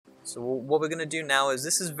So what we're going to do now is,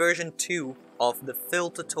 this is version 2 of the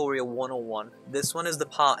Phyl'ed tutorial 101. This one is the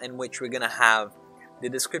part in which we're going to have the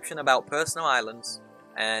description about personal islands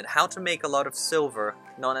and how to make a lot of silver,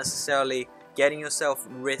 not necessarily getting yourself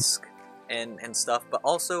risk and stuff, but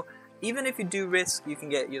also even if you do risk, you can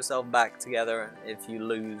get yourself back together if you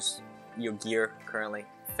lose your gear currently.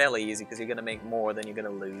 Fairly easy because you're going to make more than you're going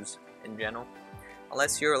to lose in general,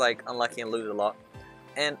 unless you're like unlucky and lose a lot.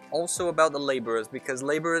 And also about the laborers, because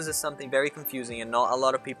laborers is something very confusing and not a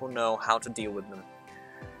lot of people know how to deal with them.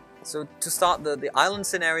 So to start the island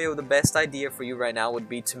scenario, the best idea for you right now would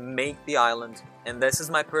be to make the island, and this is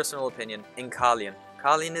my personal opinion, in Caerleon.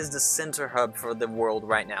 Caerleon is the center hub for the world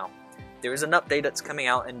right now. There is an update that's coming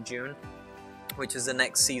out in June, which is the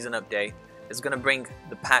next season update. It's going to bring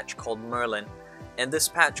the patch called Merlin. And this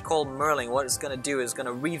patch called Merlin, what it's going to do is going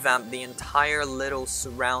to revamp the entire little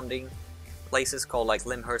surrounding places called like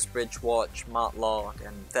Lyndhurst, Bridgewatch, Matlock,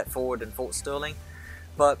 and Thetford and Fort Sterling.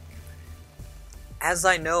 But as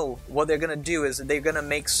I know, what they're going to do is they're going to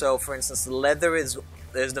make so, for instance, leather is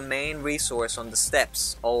the main resource on the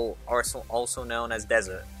steppes, also known as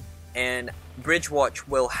desert. And Bridgewatch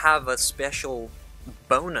will have a special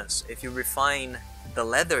bonus if you refine the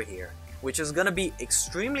leather here, which is going to be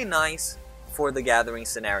extremely nice for the gathering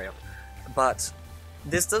scenario. But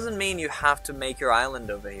this doesn't mean you have to make your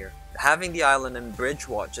island over here. Having the island in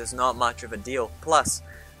Bridgewatch is not much of a deal. Plus,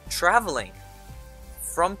 traveling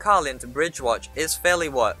from Caerleon to Bridgewatch is fairly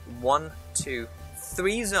 1, 2,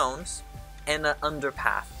 3 zones and an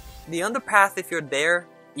underpath. The underpath, if you're there,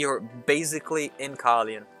 you're basically in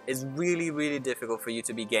Caerleon. It's really difficult for you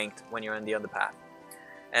to be ganked when you're in the underpath.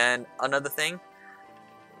 And another thing,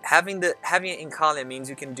 having it in Caerleon means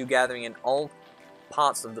you can do gathering in all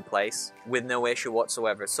parts of the place with no issue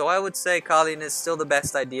whatsoever. So I would say Caerleon is still the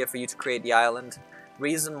best idea for you to create the island.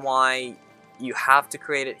 Reason why you have to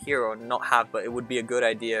create it here, or not have, but it would be a good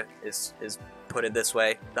idea, is put it this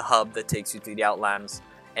way: the hub that takes you to the Outlands,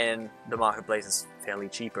 and the marketplace is fairly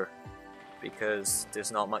cheaper because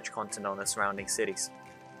there's not much content on the surrounding cities.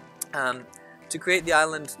 To create the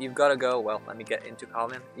island, you've got to go, well, let me get into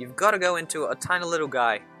Caerleon. You've got to go into a tiny little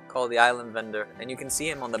guy called the Island Vendor, and you can see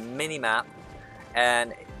him on the mini-map,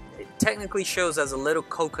 and it technically shows as a little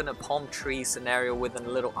coconut palm tree scenario within a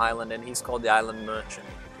little island, and he's called the Island Merchant.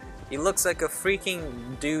 He looks like a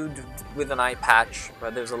freaking dude with an eye patch,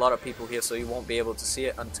 but there's a lot of people here, so you won't be able to see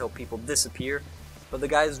it until people disappear. But the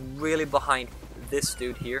guy's really behind this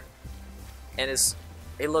dude here, and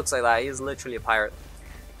it looks like that. He's literally a pirate.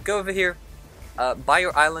 Go over here, buy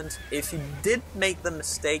your island. If you did make the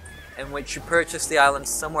mistake in which you purchase the island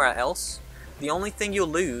somewhere else, the only thing you'll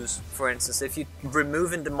lose, for instance, if you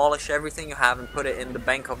remove and demolish everything you have and put it in the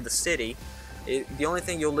bank of the city, the only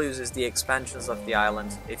thing you'll lose is the expansions of the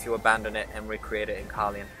island if you abandon it and recreate it in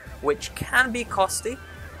Caerleon, which can be costly,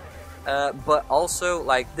 but also,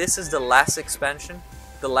 like, this is the last expansion.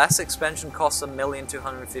 The last expansion costs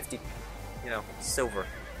 1,250,000, silver,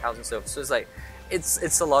 1,000 silver. So it's like,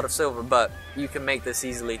 it's a lot of silver, but you can make this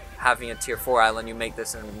easily. Having a tier 4 island, you make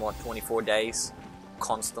this in, 24 days,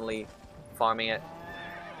 constantly farming it,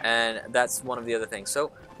 and that's one of the other things.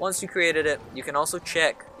 So once you created it, you can also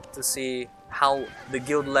check to see how the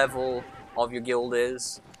guild level of your guild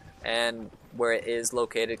is and where it is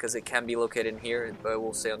located, because it can be located in here, but it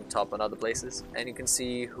will stay on the top in other places, and you can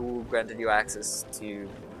see who granted you access to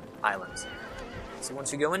islands. So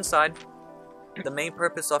once you go inside, the main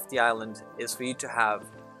purpose of the island is for you to have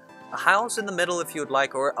a house in the middle if you would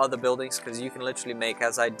like, or other buildings, because you can literally make,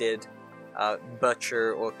 as I did,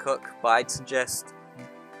 butcher or cook, but I'd suggest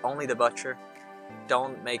only the butcher.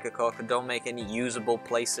 Don't make a cook, don't make any usable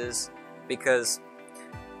places, because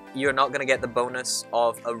you're not going to get the bonus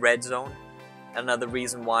of a red zone. Another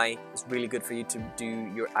reason why it's really good for you to do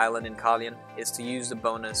your island in Caerleon is to use the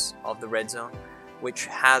bonus of the red zone, which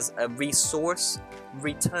has a resource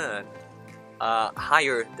return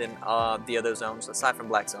higher than the other zones, aside from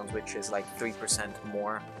black zones, which is like 3%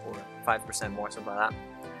 more or 5% more, something like that.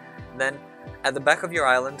 Then at the back of your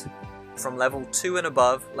island, from level 2 and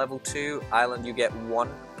above, level 2 island, you get 1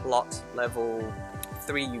 plot, level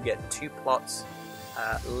 3 you get 2 plots,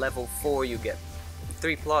 level 4 you get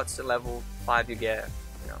 3 plots, and level 5 you get,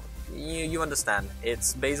 you understand.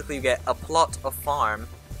 It's basically you get a plot of farm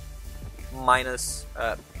minus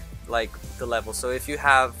like the level. So if you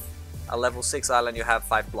have a level 6 island, you have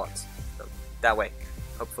 5 plots. So that way,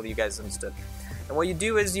 hopefully you guys understood. And what you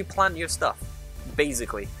do is you plant your stuff,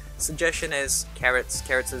 basically. Suggestion is carrots.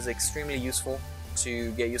 Carrots is extremely useful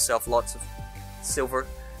to get yourself lots of silver.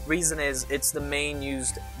 Reason is it's the main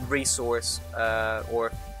used resource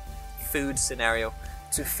or food scenario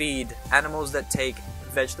to feed animals that take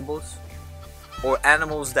vegetables, or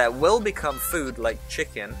animals that will become food, like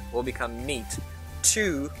chicken, will become meat,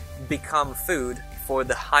 to become food for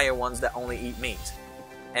the higher ones that only eat meat.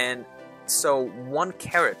 And so one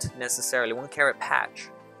carrot necessarily, one carrot patch,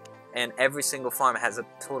 and every single farm has a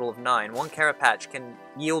total of 9. One carrot patch can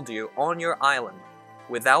yield you on your island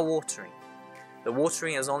without watering. The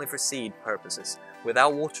watering is only for seed purposes.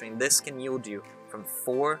 Without watering, this can yield you from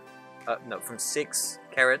 6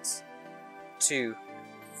 carrots to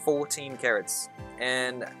 14 carrots.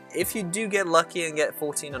 And if you do get lucky and get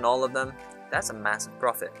 14 on all of them, that's a massive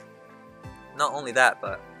profit. Not only that,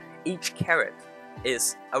 but each carrot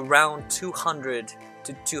is around 200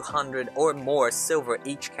 to 200 or more silver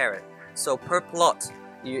each carrot. So per plot,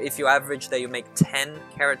 if you average that, you make 10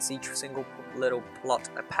 carrots each single little plot,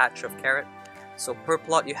 a patch of carrot. So per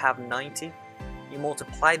plot you have 90. You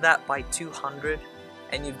multiply that by 200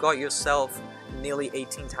 and you've got yourself nearly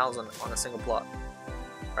 18,000 on a single plot.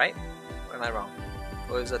 Right? Or am I wrong?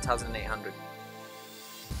 Or is it 1,800?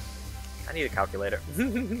 I need a calculator.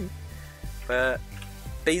 But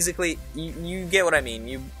basically, you get what I mean.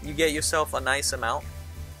 You get yourself a nice amount.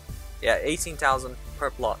 Yeah, 18,000 per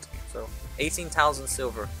plot. So 18,000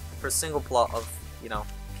 silver per single plot of,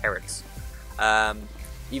 carrots.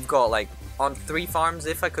 You've got like on 3 farms.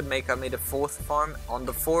 If I could I made a 4th farm. On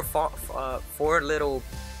the 4 little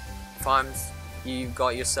farms, you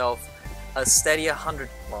got yourself a steady 100.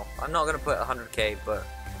 Well, I'm not gonna put 100k, but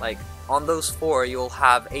like on those 4, you'll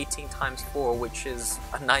have 18 times 4, which is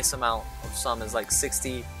a nice amount of sum. Is like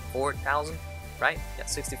 64,000, right? Yeah,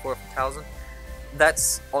 64,000.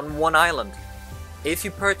 That's on one island. If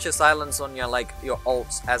you purchase islands on your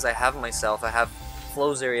alts, as I have myself, I have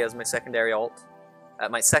Phly as my secondary alt,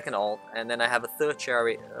 my second alt, and then I have a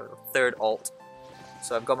third alt.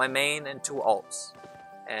 So I've got my main and 2 alts.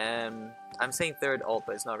 And I'm saying third alt,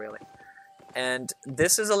 but it's not really. And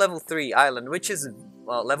this is a level 3 island, which is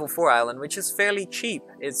level 4 island, which is fairly cheap.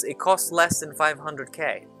 It costs less than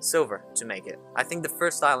 500k silver to make it. I think the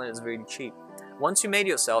first island is really cheap. Once you made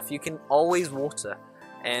yourself, you can always water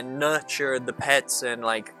and nurture the pets and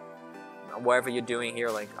whatever you're doing here,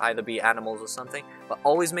 either be animals or something. But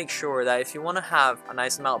always make sure that if you want to have a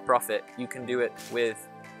nice amount of profit, you can do it with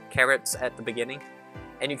carrots at the beginning,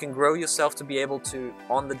 and you can grow yourself to be able to,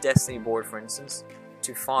 on the destiny board for instance,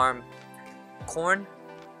 to farm corn,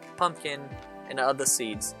 pumpkin, and other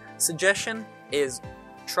seeds. Suggestion is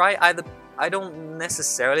try either. I don't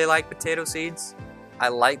necessarily like potato seeds. I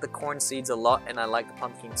like the corn seeds a lot, and I like the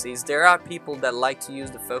pumpkin seeds. There are people that like to use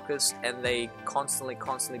the focus, and they constantly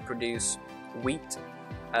produce wheat.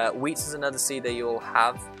 Wheat is another seed that you'll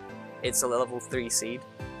have. It's a level 3 seed.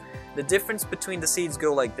 The difference between the seeds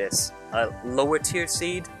go like this. A lower tier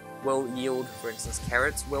seed will yield, for instance,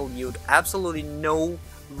 carrots will yield absolutely no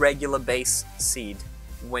regular base seed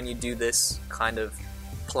when you do this kind of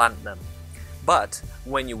plant them. But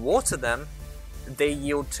when you water them, they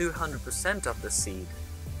yield 200% of the seed.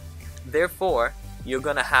 Therefore, you're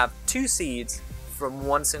gonna have 2 seeds from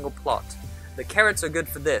one single plot. The carrots are good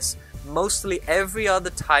for this. Mostly every other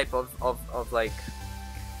type of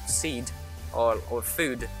seed or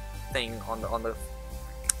food thing on the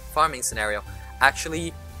farming scenario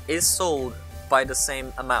actually is sold by the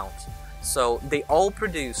same amount. So they all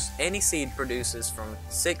produce, any seed produces from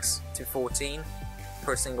 6 to 14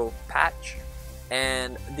 per single patch.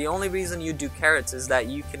 And the only reason you do carrots is that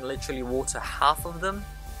you can literally water half of them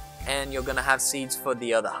and you're gonna have seeds for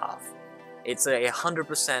the other half. It's a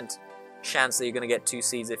 100% chance that you're gonna get 2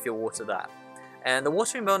 seeds if you water that. And the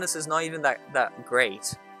watering bonus is not even that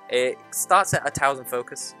great. It starts at 1,000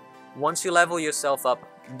 focus. Once you level yourself up,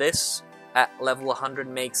 this at level 100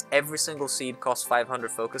 makes every single seed cost 500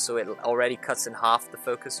 focus, so it already cuts in half the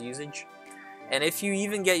focus usage. And if you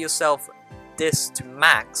even get yourself this to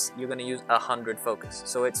max, you're going to use 100 focus.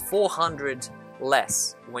 So it's 400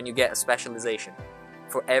 less when you get a specialization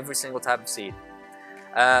for every single type of seed.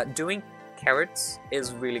 Doing carrots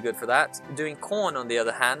is really good for that. Doing corn, on the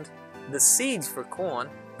other hand, the seeds for corn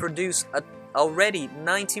produce a already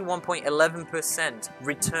 91.11%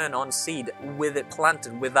 return on seed with it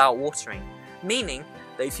planted without watering. Meaning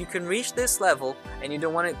that if you can reach this level and you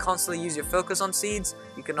don't want to constantly use your focus on seeds,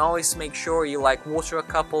 you can always make sure you water a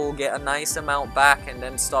couple, get a nice amount back, and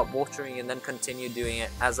then stop watering and then continue doing it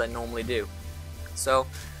as I normally do. So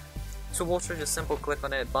to water, just simple click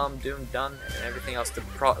on it, boom, doom, done, and everything else. The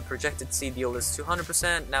projected seed yield is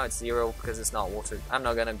 200%, now it's 0 because it's not watered. I'm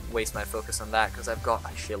not gonna waste my focus on that because I've got a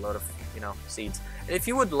shitload of seeds. And if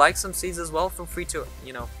you would like some seeds as well, feel free to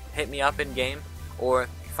hit me up in game or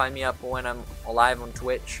find me up when I'm live on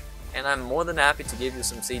Twitch, and I'm more than happy to give you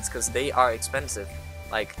some seeds because they are expensive.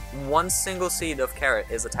 Like, one single seed of carrot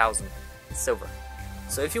is 1,000 silver.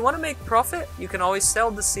 So if you want to make profit, you can always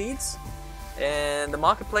sell the seeds. And the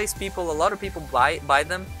marketplace people, a lot of people buy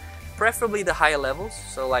them, preferably the higher levels.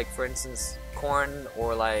 So like, for instance, corn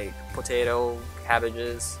or like potato,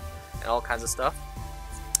 cabbages, and all kinds of stuff.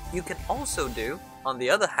 You can also do, on the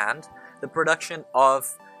other hand, the production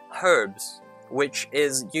of herbs, which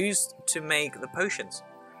is used to make the potions.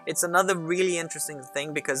 It's another really interesting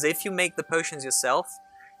thing, because if you make the potions yourself,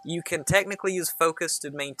 you can technically use focus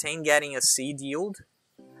to maintain getting a seed yield,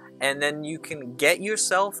 and then you can get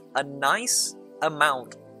yourself a nice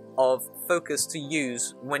amount of focus to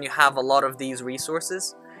use when you have a lot of these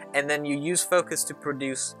resources, and then you use focus to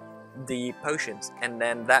produce the potions, and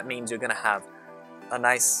then that means you're gonna have a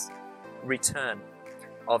nice return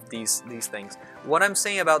of these things. What I'm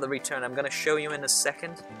saying about the return, I'm gonna show you in a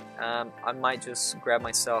second. I might just grab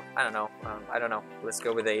myself, I don't know, let's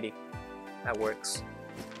go with 80. That works.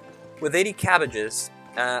 With 80 cabbages,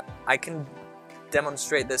 I can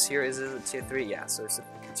demonstrate this here. Is it a tier 3? Yeah, so it's a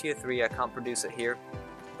tier 3, I can't produce it here.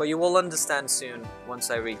 But you will understand soon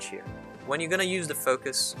once I reach here. When you're gonna use the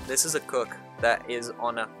focus, this is a cook that is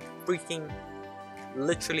on a freaking,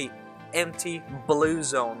 literally empty blue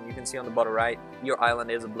zone. You can see on the bottom right, your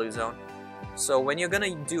island is a blue zone. So when you're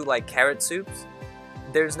gonna do like carrot soups,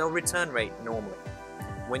 there's no return rate normally.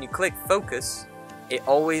 When you click focus, it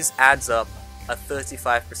always adds up a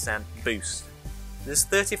 35% boost. This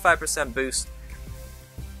 35% boost,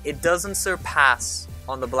 it doesn't surpass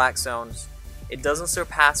on the black zones. It doesn't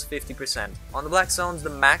surpass 50%. On the black zones, the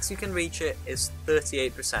max you can reach it is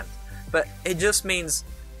 38%. But it just means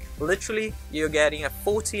literally you're getting a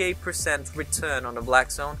 48% return on the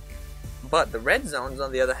black zone, but the red zones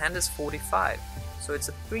on the other hand is 45. So it's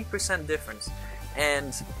a 3% difference.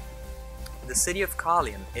 And the city of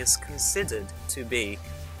Caerleon is considered to be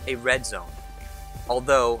a red zone.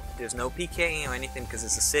 Although there's no PKing or anything because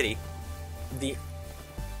it's a city, the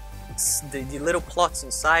little plots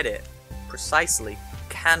inside it precisely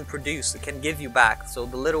can produce, it can give you back. So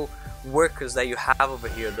the little workers that you have over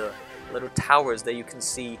here, the little towers that you can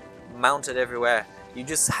see mounted everywhere, you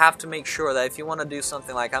just have to make sure that if you want to do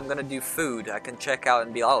something like, I'm gonna do food, I can check out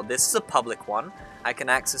and be, oh, this is a public one, I can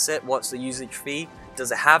access it. What's the usage fee?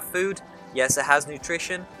 Does it have food? Yes, it has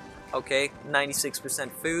nutrition. Okay, 96%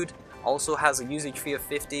 food. Also has a usage fee of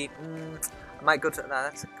 50. I might go to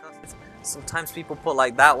that's a cost. Sometimes people put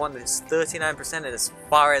like that one, it's 39% and it's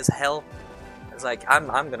far as hell. It's like, I'm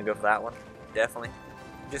gonna go for that one, definitely.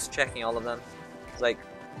 Just checking all of them. It's like,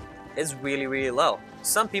 it's really, really low.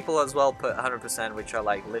 Some people as well put 100%, which are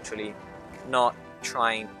like literally not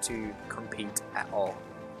trying to compete at all.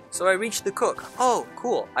 So I reached the cook. Oh,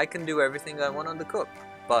 cool, I can do everything I want on the cook,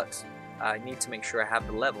 but I need to make sure I have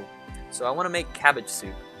the level. So I want to make cabbage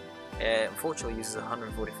soup. Unfortunately, it uses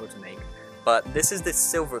 144 to make, but this is the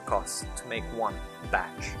silver cost to make one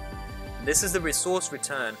batch. This is the resource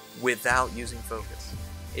return without using focus.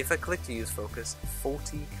 If I click to use focus,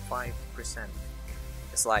 45%.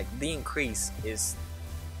 It's like the increase is,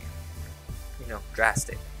 you know,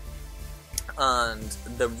 drastic. And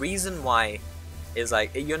the reason why is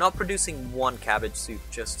like, you're not producing one cabbage soup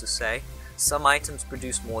just to say. Some items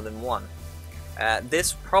produce more than one.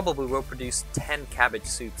 This probably will produce 10 cabbage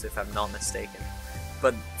soups if I'm not mistaken.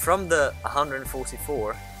 But from the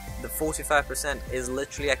 144, the 45% is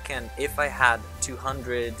literally, I can, if I had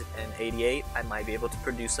 288, I might be able to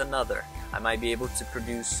produce another. I might be able to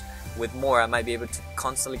produce with more. I might be able to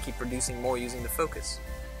constantly keep producing more using the focus.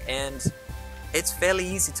 And it's fairly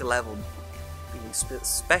easy to level,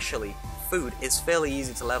 especially food is fairly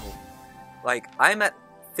easy to level. Like, I'm at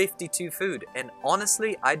 52 food, and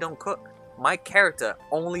honestly, I don't cook. My character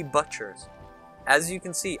only butchers. As you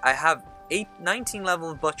can see, I have 19 level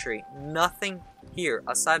of butchery, nothing here,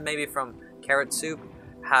 aside maybe from carrot soup,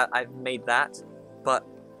 I've made that, but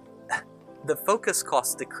the focus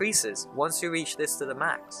cost decreases once you reach this to the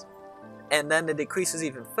max. And then it decreases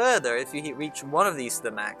even further if you reach one of these to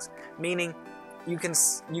the max, meaning you can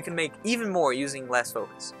make even more using less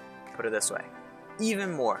focus. Put it this way,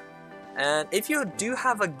 even more. And if you do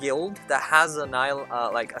have a guild that has an island,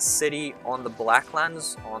 like a city on the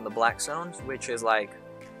Blacklands, on the Black Zones, which is like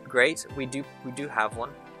great, we do have one.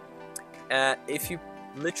 If you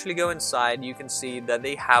literally go inside, you can see that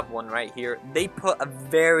they have one right here. They put a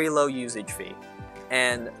very low usage fee,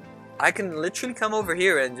 and I can literally come over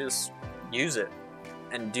here and just use it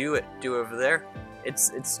and do it over there.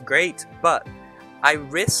 It's great, but I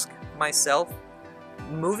risk myself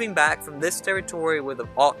moving back from this territory with an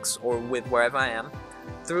ox or with wherever I am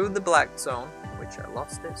through the Black Zone, which I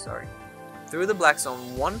lost it, sorry, through the Black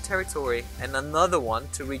Zone, one territory and another one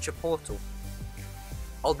to reach a portal.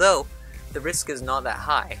 Although, the risk is not that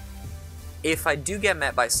high. If I do get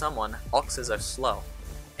met by someone, oxes are slow,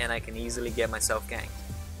 and I can easily get myself ganked.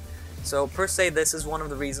 So per se, this is one of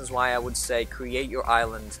the reasons why I would say create your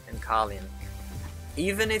island in Caerleon.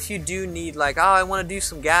 Even if you do need, like, oh, I want to do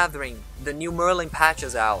some gathering, the new Merlin patch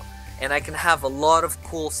is out, and I can have a lot of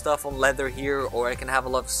cool stuff on leather here, or I can have a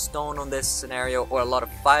lot of stone on this scenario, or a lot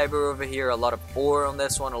of fiber over here, a lot of ore on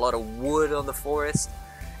this one, a lot of wood on the forest,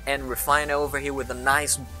 and refine it over here with a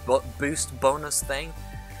nice boost bonus thing.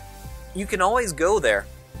 You can always go there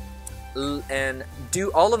and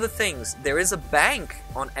do all of the things. There is a bank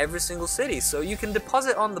on every single city, so you can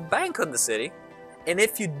deposit on the bank on the city, and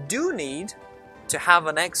if you do need to have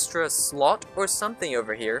an extra slot or something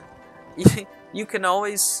over here, you can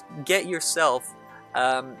always get yourself,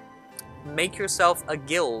 make yourself a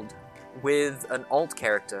guild with an alt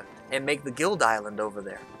character and make the guild island over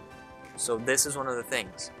there. So this is one of the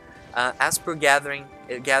things. As per gathering,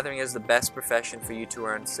 gathering is the best profession for you to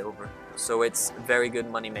earn silver, so it's very good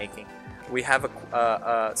money making. We have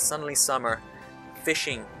a sunny summer.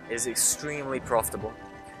 Fishing is extremely profitable.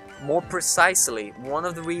 More precisely, one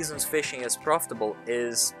of the reasons fishing is profitable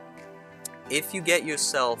is if you get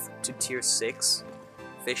yourself to tier 6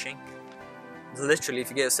 fishing, literally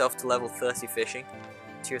if you get yourself to level 30 fishing,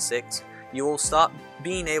 tier 6, you will start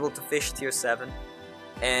being able to fish tier 7,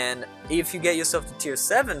 and if you get yourself to tier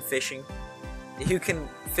 7 fishing, you can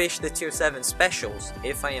fish the tier 7 specials,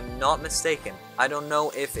 if I am not mistaken. I don't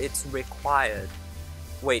know if it's required.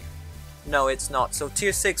 Wait, no, it's not. So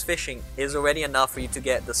tier 6 fishing is already enough for you to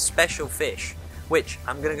get the special fish, which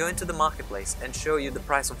I'm gonna go into the marketplace and show you the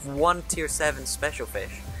price of one tier 7 special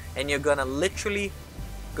fish, and you're gonna literally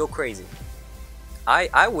go crazy.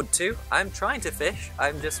 I would too. I'm trying to fish.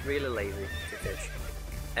 I'm just really lazy to fish.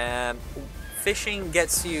 Fishing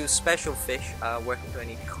gets you special fish, working to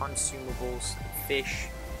any consumables, fish,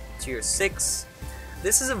 tier 6.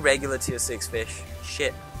 This is a regular tier 6 fish.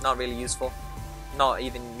 Shit, not really useful. Not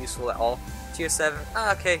even useful at all. Tier 7,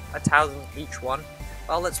 okay, 1,000 each one.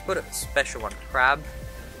 Well, let's put a special one. Crab.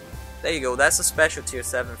 There you go, that's a special tier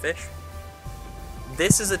 7 fish.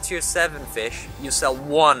 This is a tier 7 fish. You sell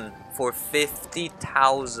one for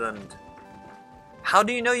 50,000. How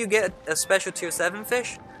do you know you get a special tier 7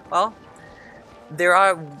 fish? Well, there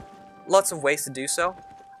are lots of ways to do so.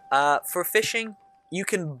 For fishing, you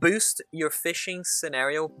can boost your fishing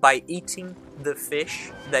scenario by eating the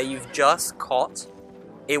fish that you've just caught.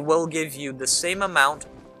 It will give you the same amount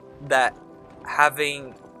that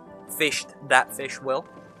having fished that fish will.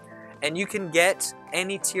 And you can get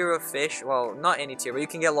any tier of fish, well, not any tier, but you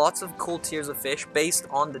can get lots of cool tiers of fish based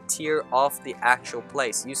on the tier of the actual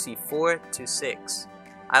place. You see 4 to 6.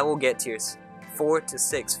 I will get tiers 4 to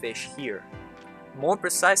 6 fish here. More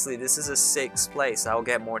precisely, this is a 6th place. I'll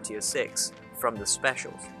get more tier 6 from the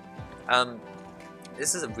specials.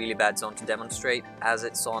 This is a really bad zone to demonstrate, as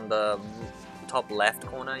it's on the top left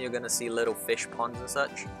corner. You're gonna see little fish ponds and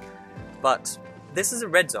such. But this is a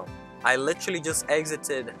red zone. I literally just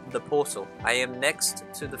exited the portal. I am next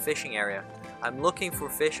to the fishing area. I'm looking for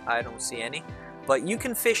fish. I don't see any. But you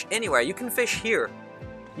can fish anywhere. You can fish here.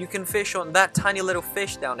 You can fish on that tiny little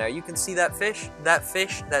fish down there. You can see that fish. That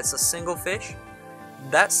fish, that's a single fish.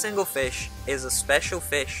 That single fish is a special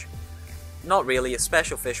fish. Not really a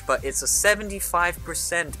special fish, but it's a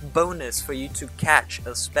 75% bonus for you to catch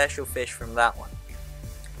a special fish from that one.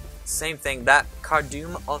 Same thing, that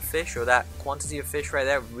cardoon of fish, or that quantity of fish right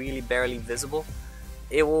there, really barely visible.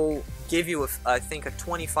 It will give you, I think, a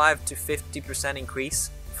 25 to 50% increase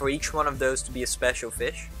for each one of those to be a special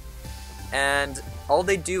fish. And all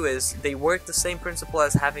they do is, they work the same principle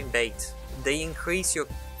as having bait. They increase your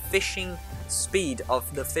fishing speed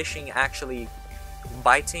of the fishing actually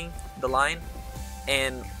biting the line,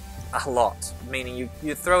 and a lot. Meaning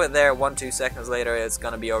you throw it there, 1-2 seconds later it's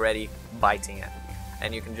gonna be already biting it,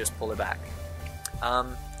 and you can just pull it back.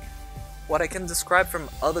 What I can describe from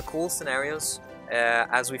other cool scenarios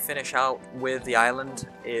as we finish out with the island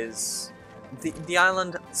is the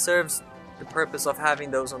island serves the purpose of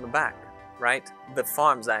having those on the back, right? The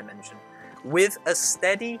farms I mentioned. With a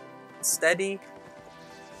steady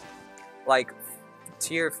like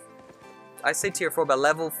tier, I say tier 4, but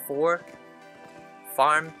level 4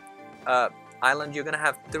 farm island, you're gonna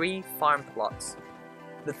have 3 farm plots.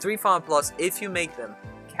 The 3 farm plots, if you make them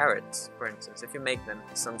carrots, for instance, if you make them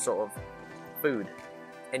some sort of food,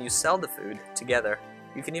 and you sell the food together,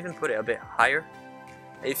 you can even put it a bit higher.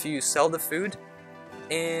 If you sell the food,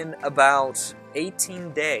 in about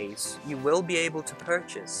 18 days, you will be able to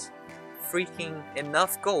purchase freaking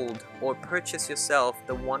enough gold, or purchase yourself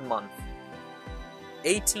the 1 month.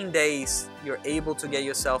 18 days, you're able to get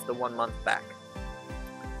yourself the 1 month back.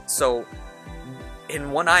 So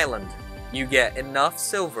in one island, you get enough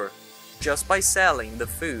silver just by selling the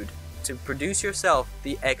food to produce yourself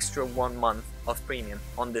the extra 1 month of premium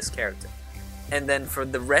on this character. And then for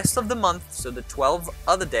the rest of the month, so the 12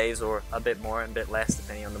 other days, or a bit more and a bit less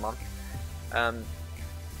depending on the month,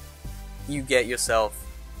 you get yourself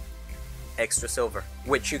extra silver,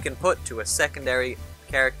 which you can put to a secondary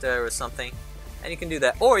character or something, and you can do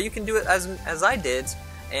that. Or you can do it as I did,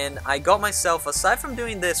 and I got myself, aside from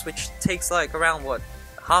doing this, which takes like around, what,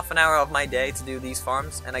 half an hour of my day to do these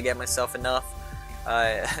farms, and I get myself enough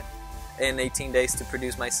in 18 days to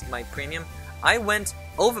produce my premium, I went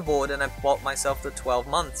overboard and I bought myself the 12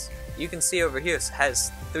 months. You can see over here it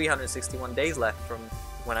has 361 days left from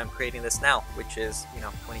when I'm creating this now, which is,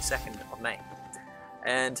 22nd of May.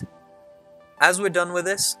 And as we're done with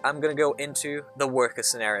this, I'm gonna go into the worker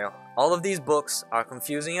scenario. All of these books are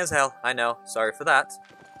confusing as hell, I know, sorry for that.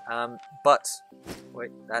 But,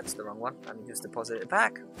 wait, that's the wrong one, let me just deposit it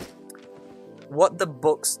back. What the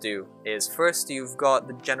books do is, first you've got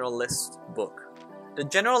the general list book. The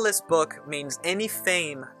general list book means any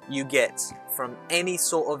fame you get from any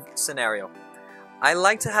sort of scenario. I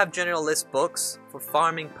like to have general list books for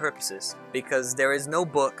farming purposes, because there is no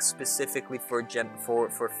book specifically for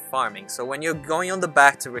farming. So when you're going on the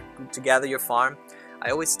back to gather your farm,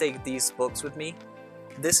 I always take these books with me.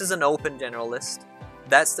 This is an open general list.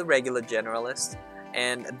 That's the regular general list,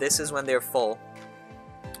 and this is when they're full.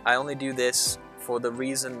 I only do this for the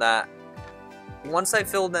reason that once I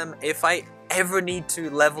fill them, if I ever need to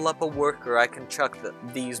level up a worker, I can chuck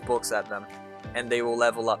these books at them and they will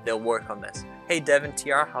level up, they'll work on this. Hey Devin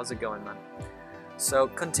TR, how's it going, man? So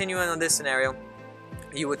continuing on this scenario,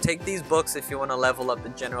 you would take these books if you want to level up the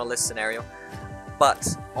general list scenario, but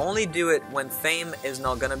only do it when fame is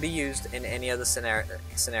not going to be used in any other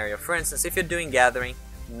scenario. For instance, if you're doing gathering,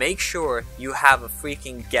 make sure you have a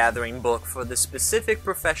freaking gathering book for the specific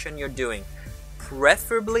profession you're doing.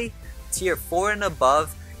 Preferably tier 4 and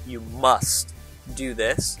above. You must do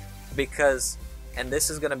this, because, and this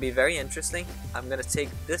is going to be very interesting, I'm going to take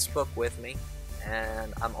this book with me,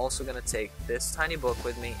 and I'm also going to take this tiny book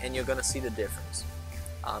with me, and you're going to see the difference.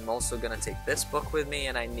 I'm also going to take this book with me,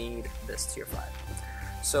 and I need this tier 5.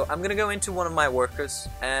 So I'm going to go into one of my workers,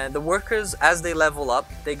 and the workers, as they level up,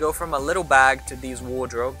 they go from a little bag to these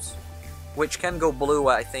wardrobes, which can go blue,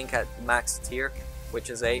 I think, at max tier, which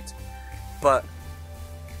is 8, but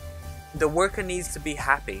the worker needs to be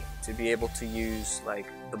happy to be able to use like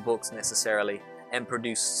the books necessarily and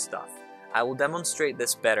produce stuff. I will demonstrate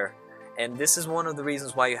this better, and this is one of the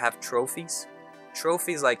reasons why you have trophies.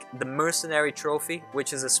 Trophies like the mercenary trophy,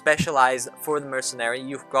 which is a specialized for the mercenary.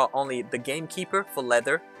 You've got only the gamekeeper for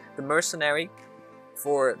leather, the mercenary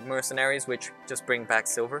for mercenaries, which just bring back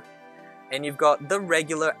silver, and you've got the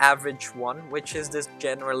regular average one, which is this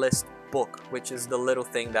generalist book, which is the little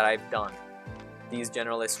thing that I've done. These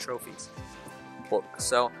generalist trophies book.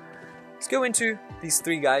 So let's go into these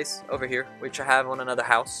 3 guys over here, which I have on another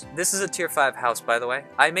house. This is a tier 5 house, by the way.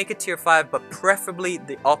 I make a tier 5, but preferably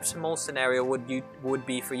the optimal scenario would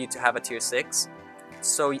be for you to have a tier 6.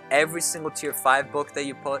 So every single tier 5 book that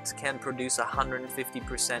you put can produce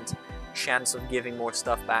 150% chance of giving more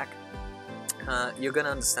stuff back. You're gonna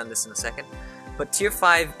understand this in a second. But tier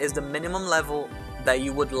 5 is the minimum level that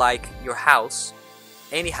you would like your house,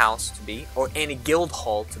 any house to be, or any guild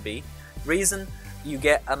hall to be. Reason, you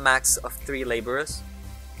get a max of 3 laborers.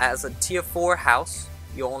 As a tier 4 house,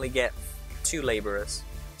 you only get 2 laborers.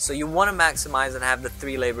 So you want to maximize and have the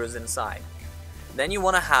 3 laborers inside. Then you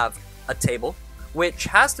want to have a table, which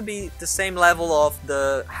has to be the same level of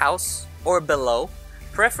the house or below,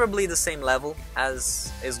 preferably the same level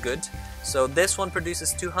as is good. So this one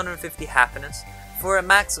produces 250 happiness for a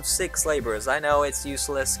max of 6 laborers. I know it's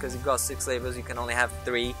useless because you've got 6 laborers, you can only have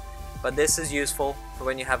 3, but this is useful for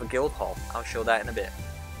when you have a guild hall. I'll show that in a bit.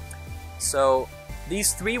 So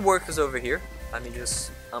these 3 workers over here, let me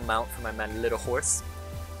just unmount for my little horse.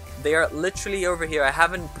 They are literally over here. I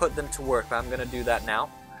haven't put them to work, but I'm gonna do that now.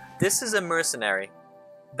 This is a mercenary.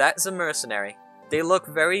 That's a mercenary. They look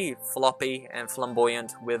very floppy and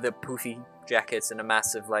flamboyant with the poofy jackets and a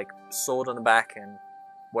massive like sword on the back and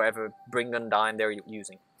whatever bring and dine they're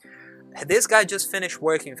using. This guy just finished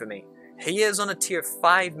working for me. He is on a tier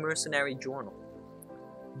 5 mercenary journal.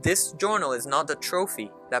 This journal is not the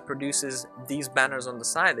trophy that produces these banners on the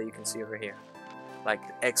side that you can see over here, like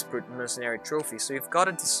expert mercenary trophy. So you've got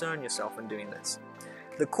to discern yourself when doing this.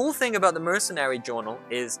 The cool thing about the mercenary journal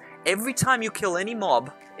is every time you kill any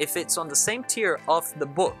mob, if it's on the same tier of the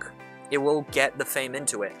book, it will get the fame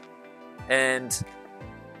into it. And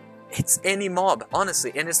it's any mob,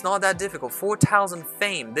 honestly, and it's not that difficult. 4,000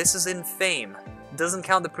 fame. This is in fame. Doesn't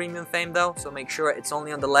count the premium fame though, so make sure it's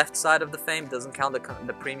only on the left side of the fame, doesn't count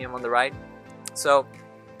the premium on the right. So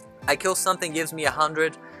I kill something, gives me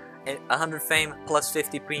 100 fame plus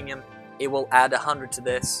 50 premium. It will add 100 to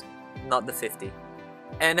this, not the 50.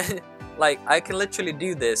 And like, I can literally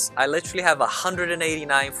do this. I literally have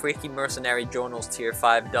 189 freaking mercenary journals tier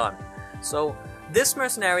 5 done. So this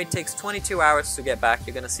mercenary takes 22 hours to get back.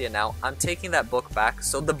 You're gonna see it now. I'm taking that book back,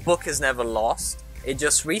 so the book is never lost. It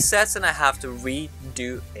just resets and I have to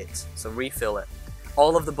redo it, so refill it.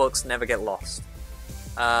 All of the books never get lost.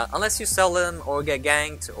 Unless you sell them or get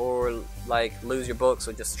ganked or like lose your books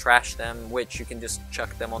or just trash them, which you can just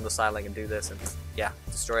chuck them on the side like and do this and yeah,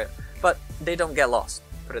 destroy it. But they don't get lost,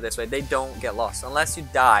 put it this way, they don't get lost. Unless you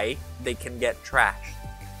die, they can get trashed.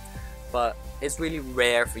 But it's really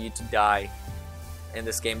rare for you to die in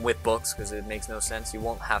this game with books because it makes no sense. You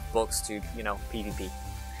won't have books to, you know, PvP.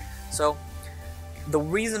 So the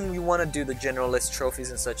reason we want to do the generalist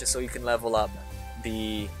trophies and such is so you can level up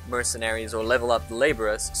the mercenaries or level up the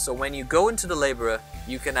laborers. So when you go into the laborer,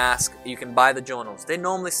 you can buy the journals. They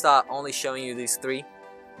normally start only showing you these 3.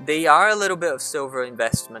 They are a little bit of silver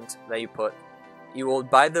investment that you put. You will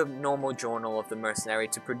buy the normal journal of the mercenary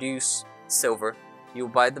to produce silver. You'll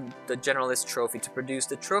buy the generalist trophy to produce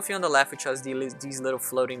the trophy on the left, which has these little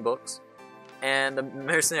floating books, and the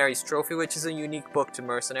mercenaries trophy, which is a unique book to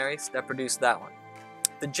mercenaries that produce that one.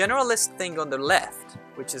 The generalist thing on the left,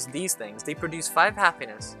 which is these things, they produce 5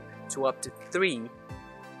 happiness to up to 3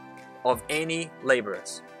 of any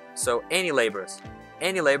laborers. So any laborers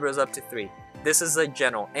up to 3. This is a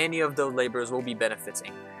general. Any of those laborers will be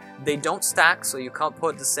benefiting. They don't stack, so you can't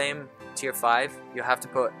put the same tier 5. You have to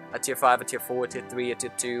put a tier 5, a tier 4, a tier 3, a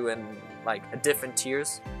tier 2, and like a different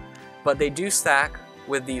tiers. But they do stack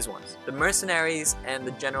with these ones. The mercenaries and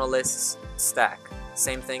the generalists stack.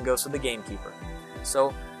 Same thing goes for the gamekeeper.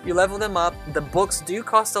 So you level them up. The books do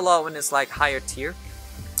cost a lot when it's like higher tier,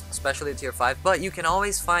 especially tier 5, but you can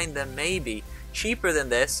always find them maybe cheaper than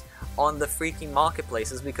this on the freaking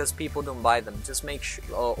marketplaces because people don't buy them. Just make sure,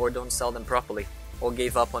 or don't sell them properly, or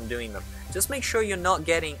gave up on doing them. Just make sure you're not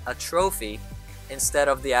getting a trophy instead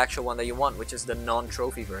of the actual one that you want, which is the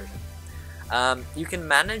non-trophy version. You can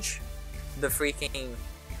manage the freaking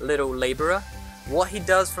little laborer. What he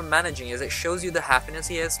does from managing is it shows you the happiness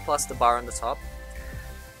he has plus the bar on the top.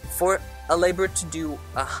 For a laborer to do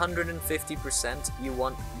 150%, you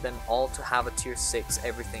want them all to have a tier 6,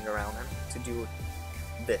 everything around him, to do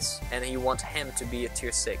this. And you want him to be a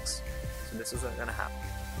tier 6. So this is what's going to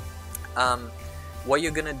happen. What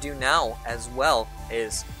you're going to do now as well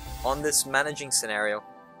is, on this managing scenario,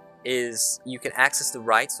 is you can access the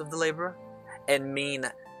rights of the laborer and mean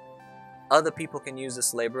other people can use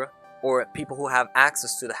this laborer, or people who have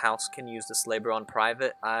access to the house can use this laborer on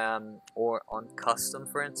private, or on custom,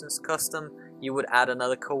 for instance. Custom, you would add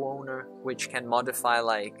another co-owner, which can modify,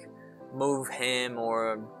 like, move him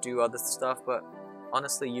or do other stuff, but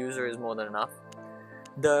honestly, user is more than enough.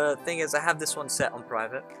 The thing is, I have this one set on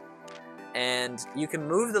private, and you can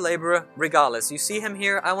move the laborer regardless. You see him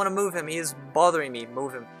here, I want to move him, he is bothering me,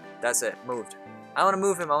 move him. That's it, moved. I want to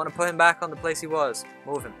move him, I want to put him back on the place he was,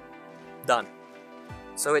 move him. Done.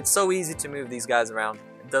 So it's so easy to move these guys around.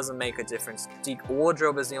 It doesn't make a difference. The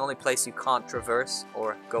wardrobe is the only place you can't traverse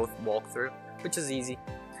or walk through, which is easy.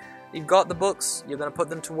 You've got the books, you're going to put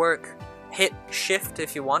them to work. Hit shift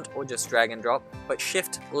if you want, or just drag and drop, but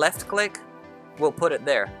shift left click will put it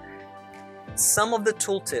there. Some of the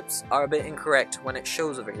tooltips are a bit incorrect when it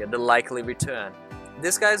shows over here, the likely return.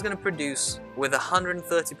 This guy is going to produce with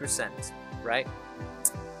 130%, right?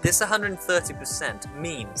 This 130%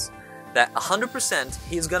 means that 100%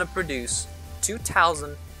 he's going to produce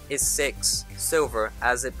 2006 silver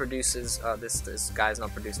as it produces, this guy's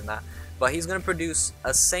not producing that, but he's going to produce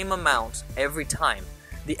a same amount every time.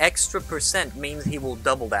 The extra percent means he will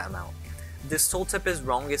double that amount. This tooltip is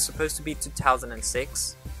wrong, it's supposed to be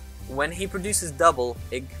 2006. When he produces double,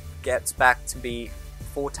 it gets back to be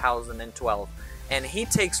 4012. And he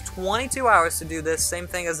takes 22 hours to do this. Same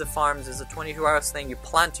thing as the farms, is a 22 hours thing. You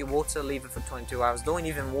plant, you water, leave it for 22 hours. Don't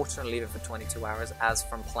even water and leave it for 22 hours as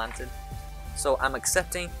from planted. So I'm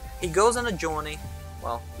accepting. He goes on a journey.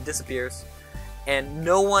 Well, he disappears. And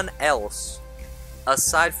no one else,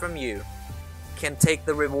 aside from you, can take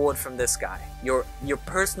the reward from this guy. Your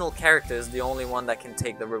personal character is the only one that can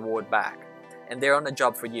take the reward back. And they're on a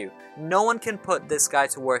job for you. No one can put this guy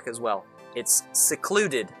to work as well. It's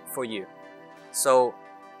secluded for you. So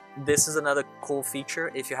this is another cool feature.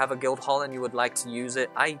 If you have a guild hall and you would like to use it,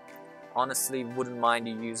 I honestly wouldn't mind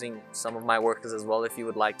you using some of my workers as well if you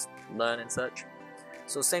would like to learn and such.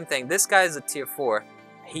 So same thing, this guy is a tier 4.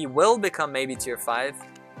 He will become maybe tier 5.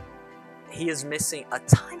 he is missing a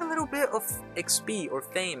tiny little bit of XP or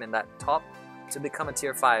fame in that top to become a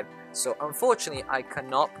tier 5. So unfortunately, I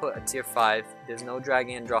cannot put a tier 5. There's no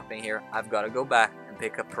dragging and dropping here. I've got to go back and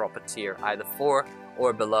pick a proper tier, either 4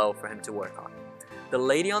 or below, for him to work on. The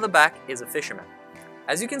lady on the back is a fisherman.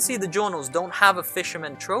 As you can see, the journals don't have a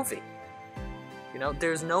fisherman trophy. You know,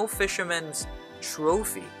 there's no fisherman's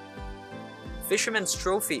trophy. Fisherman's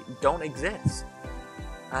trophy don't exist.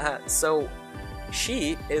 So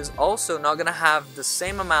she is also not going to have the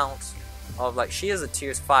same amount of, like, she is a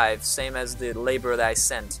tier 5, same as the laborer that I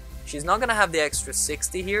sent. She's not going to have the extra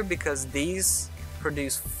 60 here because these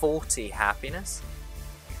produce 40 happiness.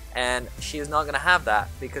 And she is not going to have that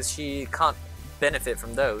because she can't benefit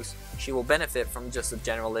from those. She will benefit from just the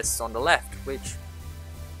generalists on the left, which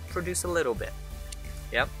produce a little bit.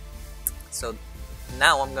 Yep. So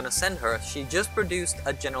now I'm going to send her. She just produced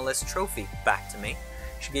a generalist trophy back to me.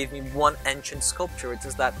 She gave me 1 ancient sculpture, which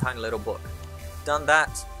is that tiny little book. Done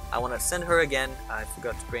that. I want to send her again. I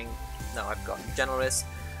forgot to bring... No, I've got generalist.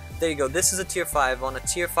 There you go. This is a tier 5 on a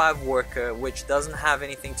tier 5 worker, which doesn't have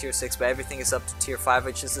anything tier 6, but everything is up to tier 5,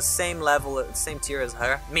 which is the same level, the same tier as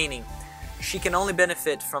her, meaning she can only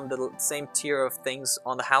benefit from the same tier of things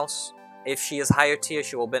on the house. If she is higher tier,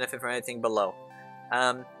 she will benefit from anything below.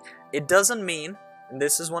 It doesn't mean, and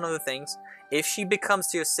this is one of the things, if she becomes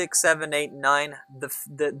tier 6, 7, 8, 9,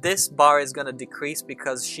 this bar is going to decrease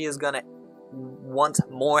because she is going to want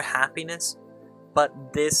more happiness,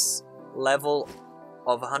 but this level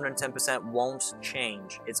of 110% won't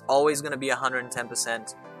change. It's always going to be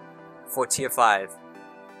 110% for tier 5.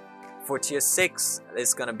 For tier 6,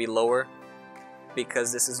 it's going to be lower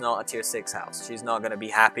because this is not a tier 6 house. She's not going to be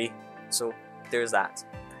happy, so there's that.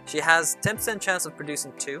 She has 10% chance of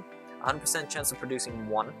producing 2, 100% chance of producing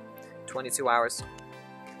 1, 22 hours.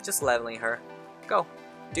 Just leveling her. Go,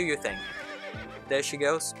 do your thing. There she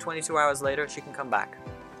goes. 22 hours later, she can come back.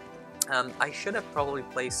 I should have probably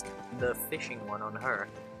placed the fishing one on her,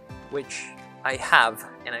 which I have,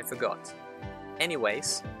 and I forgot.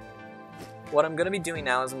 Anyways, what I'm going to be doing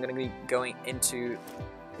now is I'm going to be going into,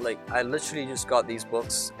 like, I literally just got these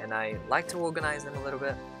books, and I like to organize them a little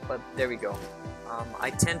bit, but there we go. I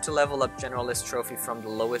tend to level up Generalist Trophy from the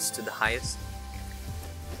lowest to the highest.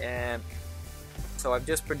 And so I've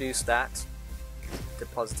just produced that,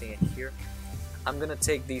 depositing it here. I'm gonna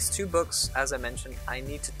take these 2 books, as I mentioned. I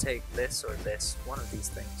need to take this or this, one of these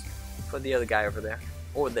things. Put the other guy over there,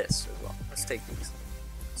 or this as well. Let's take these.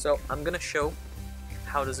 So I'm gonna show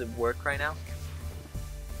how does it work right now.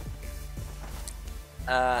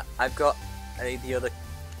 I've got the other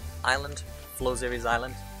island, Phly'ed's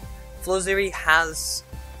island. Phly has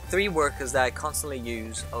 3 workers that I constantly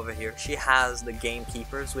use over here. She has the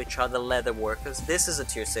gamekeepers, which are the leather workers. This is a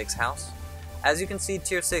tier 6 house. As you can see,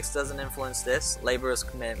 tier 6 doesn't influence this. Laborers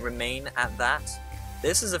remain at that.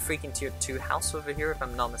 This is a freaking tier 2 house over here, if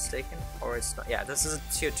I'm not mistaken. Or it's not. Yeah, this is a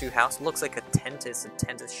tier 2 house. Looks like a tent. It's a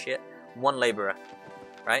tent as shit. 1 laborer,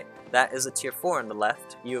 right? That is a tier 4 on the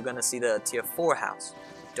left. You're gonna see the tier 4 house.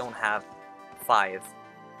 Don't have 5.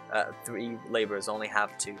 3 laborers, only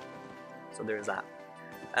have 2. So there's that.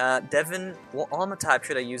 Devin, what armor type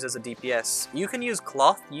should I use as a DPS? You can use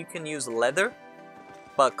cloth, you can use leather,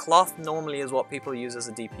 but cloth normally is what people use as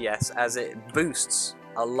a DPS, as it boosts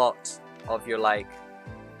a lot of your, like,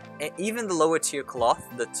 even the lower tier cloth,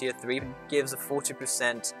 the tier 3, gives a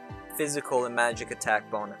 40% physical and magic attack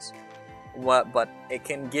bonus. But it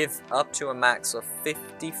can give up to a max of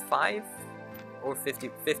 55 or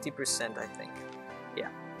 50%, I think. Yeah,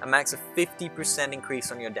 a max of 50%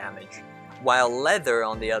 increase on your damage. While leather,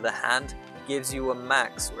 on the other hand, gives you a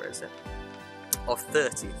max, where is it, of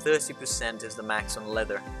 30. 30% is the max on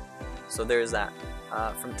leather. So there's that,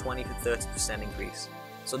 from 20 to 30% increase.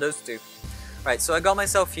 So those 2. Right, so I got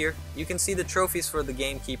myself here. You can see the trophies for the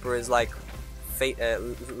gamekeeper is like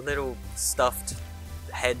little stuffed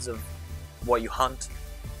heads of what you hunt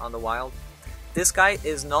on the wild. This guy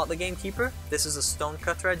is not the gamekeeper. This is a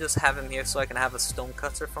stonecutter. I just have him here so I can have a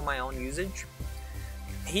stonecutter for my own usage.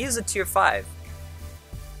 He is a tier 5.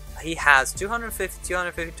 He has 250,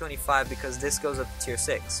 250, 25 because this goes up to tier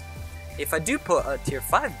 6. If I do put a tier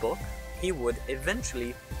 5 book, he would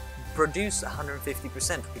eventually produce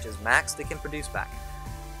 150%, which is max they can produce back.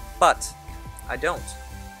 But I don't.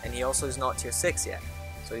 And he also is not tier 6 yet.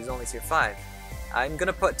 So he's only tier 5. I'm going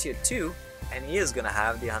to put tier 2, and he is going to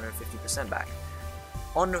have the 150% back.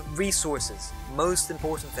 On resources, most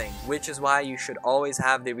important thing, which is why you should always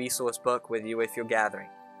have the resource book with you if you're gathering.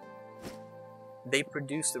 They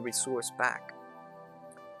produce the resource back.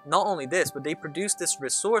 Not only this, but they produce this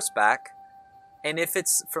resource back, and if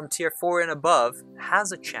it's from tier 4 and above,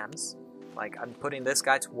 has a chance Like, I'm putting this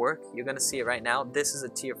guy to work. You're gonna see it right now. This is a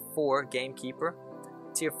tier 4 gamekeeper.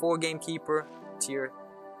 Tier 4 gamekeeper, tier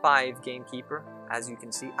 5 gamekeeper. As you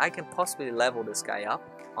can see, I can possibly level this guy up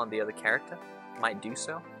on the other character. Might do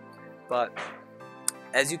so. But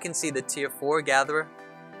as you can see, the tier 4 gatherer,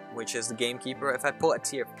 which is the gamekeeper, if I put a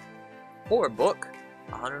tier 4 book,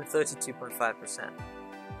 132.5%,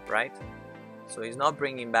 right? So he's not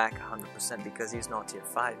bringing back 100% because he's not tier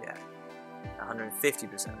 5 yet,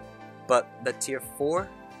 150%. But the tier 4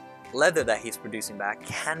 leather that he's producing back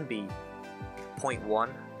can be 0.1,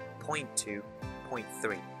 0.2,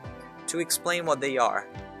 0.3. To explain what they are,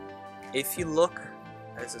 if you look,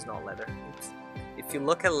 this is not leather, oops. If you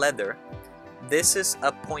look at leather, this is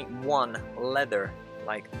a 0.1 leather,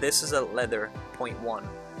 like this is a leather 0.1,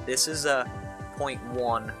 this is a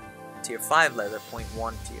 0.1 tier 5 leather,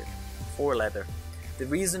 0.1 tier 4 leather. The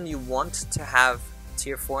reason you want to have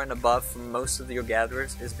tier 4 and above for most of your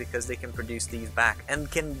gatherers is because they can produce these back, and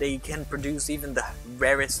they can produce even the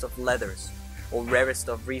rarest of leathers or rarest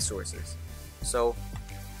of resources. So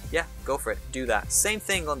yeah, go for it, do that. Same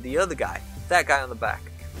thing on the other guy, that guy on the back.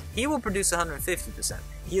 He will produce 150%.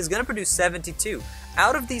 He is going to produce 72.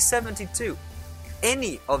 Out of these 72,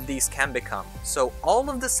 any of these can become. So all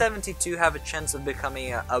of the 72 have a chance of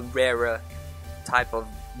becoming a rarer type of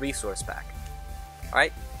resource pack.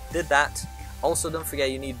 Alright, did that. Also, don't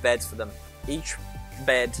forget you need beds for them. Each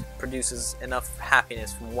bed produces enough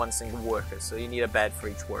happiness from one single worker, so you need a bed for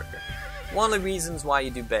each worker. One of the reasons why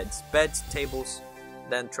you do beds. Beds, tables,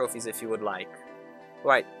 then trophies if you would like.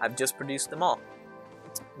 Right, I've just produced them all.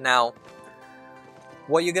 Now,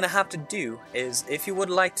 what you're going to have to do is, if you would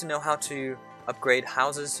like to know how to upgrade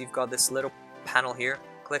houses, you've got this little panel here.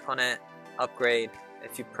 Click on it, upgrade.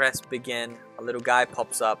 If you press begin, a little guy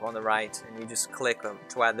pops up on the right, and you just click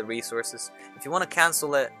to add the resources. If you want to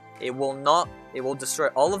cancel it, it will destroy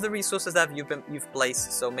all of the resources that you've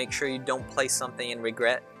placed, so make sure you don't place something and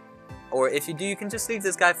regret. Or if you do, you can just leave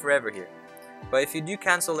this guy forever here. But if you do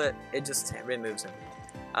cancel it, it just removes him.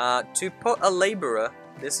 To put a laborer,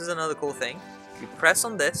 this is another cool thing. You press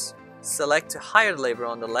on this, select to hire the laborer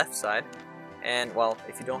on the left side, and well,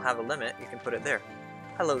 if you don't have a limit, you can put it there.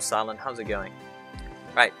 Hello Silent, how's it going?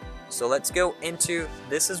 Right, so let's go into,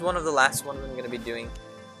 this is one of the last ones I'm going to be doing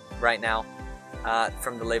right now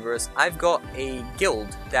from the laborers. I've got a guild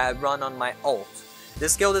that I run on my alt.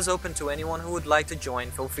 This guild is open to anyone who would like to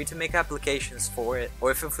join. Feel free to make applications for it,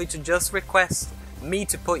 or feel free to just request me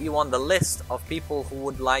to put you on the list of people who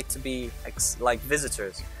would like to be like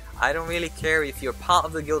visitors. I don't really care if you're part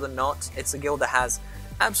of the guild or not. It's a guild that has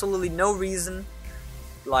absolutely no reason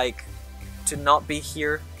like to not be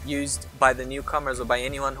here, used by the newcomers or by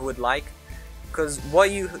anyone who would like. Because what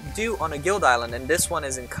you do on a guild island, and this one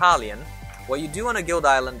is in Caerleon, what you do on a guild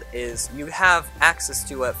island is you have access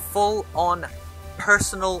to a full-on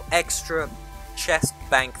personal extra chest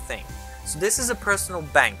bank thing. So this is a personal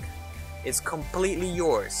bank. It's completely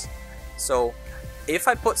yours. So if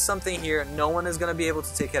I put something here, no one is going to be able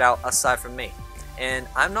to take it out aside from me. And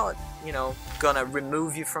I'm not, you know, gonna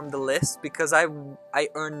remove you from the list because I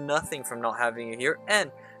earn nothing from not having you here,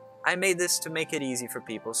 and I made this to make it easy for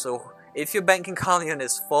people. So if your bank in Caerleon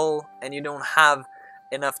is full and you don't have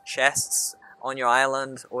enough chests on your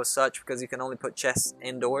island or such, because you can only put chests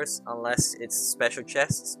indoors unless it's special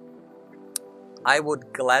chests, I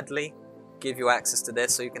would gladly give you access to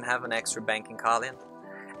this so you can have an extra bank in Caerleon.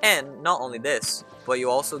 And not only this, but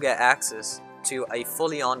you also get access to a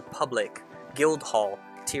fully on public guild hall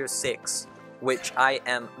tier 6, which I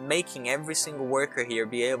am making every single worker here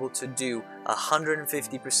be able to do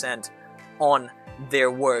 150% on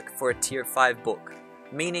their work for a tier 5 book.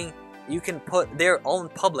 Meaning you can put their own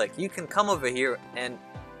public. You can come over here, and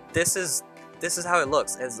this is how it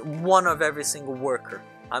looks as one of every single worker.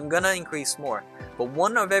 I'm gonna increase more, but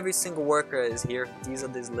one of every single worker is here. These are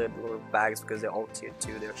these little bags because they're all tier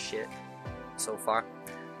 2. They're shit so far,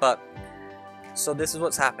 but so this is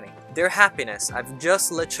what's happening. Their happiness. I've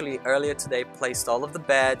just literally earlier today placed all of the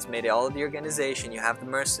beds, made all of the organization. You have the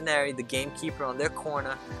mercenary, the gamekeeper on their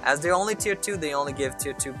corner. As they're only tier 2, they only give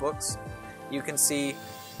tier 2 books. You can see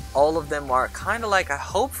all of them are kind of like,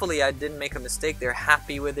 hopefully I didn't make a mistake. They're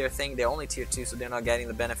happy with their thing. They're only tier 2, so they're not getting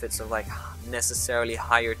the benefits of like necessarily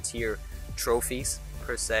higher tier trophies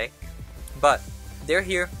per se. But they're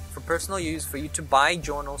here for personal use, for you to buy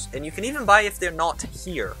journals, and you can even buy if they're not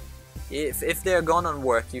here. If they're gone on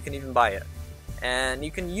work, you can even buy it. And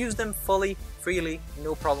you can use them fully, freely,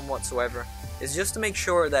 no problem whatsoever. It's just to make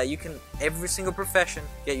sure that you can, every single profession,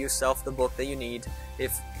 get yourself the book that you need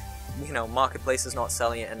if, you know, Marketplace is not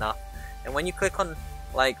selling it enough. And when you click on,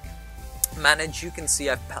 like, manage, you can see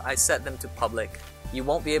I set them to public. You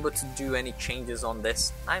won't be able to do any changes on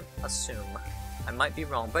this, I assume. I might be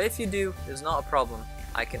wrong, but if you do, there's not a problem.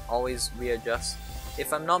 I can always readjust.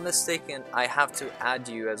 If I'm not mistaken, I have to add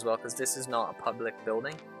you as well, because this is not a public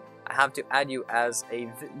building. I have to add you as a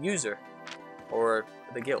user, or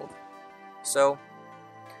the guild. So,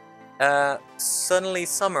 suddenly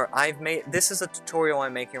summer, this is a tutorial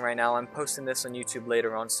I'm making right now. I'm posting this on YouTube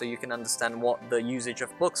later on so you can understand what the usage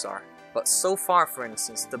of books are. But so far, for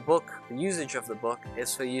instance, the usage of the book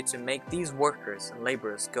is for you to make these workers and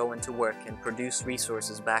laborers go into work and produce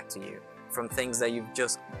resources back to you from things that you've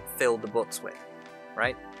just filled the books with,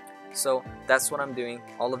 right? So that's what I'm doing.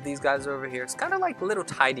 All of these guys are over here. It's kind of like a little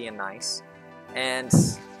tidy and nice. And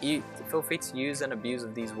you feel free to use and abuse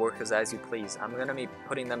of these workers as you please. I'm going to be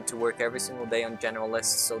putting them to work every single day on general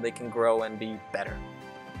lists so they can grow and be better.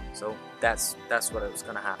 So that's what is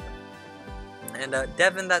going to happen. And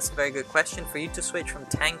Devin, that's a very good question. For you to switch from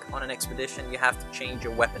tank on an expedition, you have to change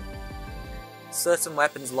your weapon. Certain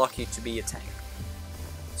weapons lock you to be a tank.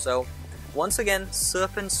 So, once again,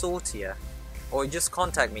 Serpensortia, or just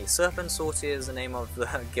contact me. Serpensortia is the name of the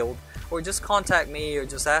guild. Or just contact me, or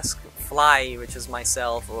just ask Phly, which is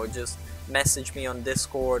myself, or just message me on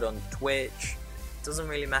Discord, on Twitch. It doesn't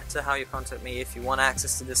really matter how you contact me. If you want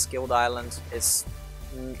access to this guild island,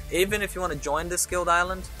 even if you want to join this guild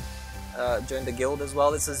island, join the guild as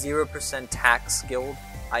well. It's a 0% tax guild.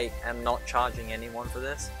 I am not charging anyone for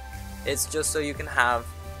this. It's just so you can have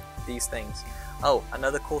these things. Oh,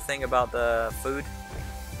 another cool thing about the food,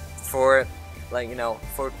 for like, you know,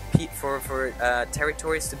 for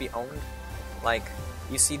territories to be owned, like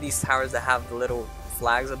you see these towers that have the little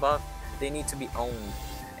flags above, they need to be owned,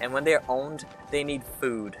 and when they're owned, they need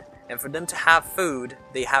food. And for them to have food,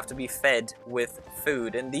 they have to be fed with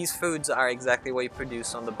food. And these foods are exactly what you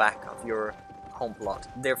produce on the back of your home plot.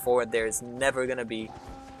 Therefore, there's never going to be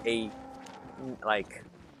a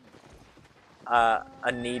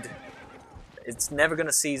need. It's never going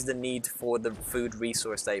to cease the need for the food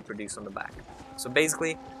resource that you produce on the back. So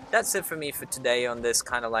basically, that's it for me for today on this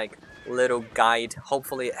kind of like little guide.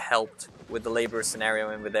 Hopefully it helped with the labor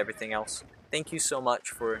scenario and with everything else. Thank you so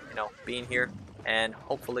much for, you know, being here. And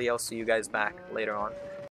hopefully I'll see you guys back later on.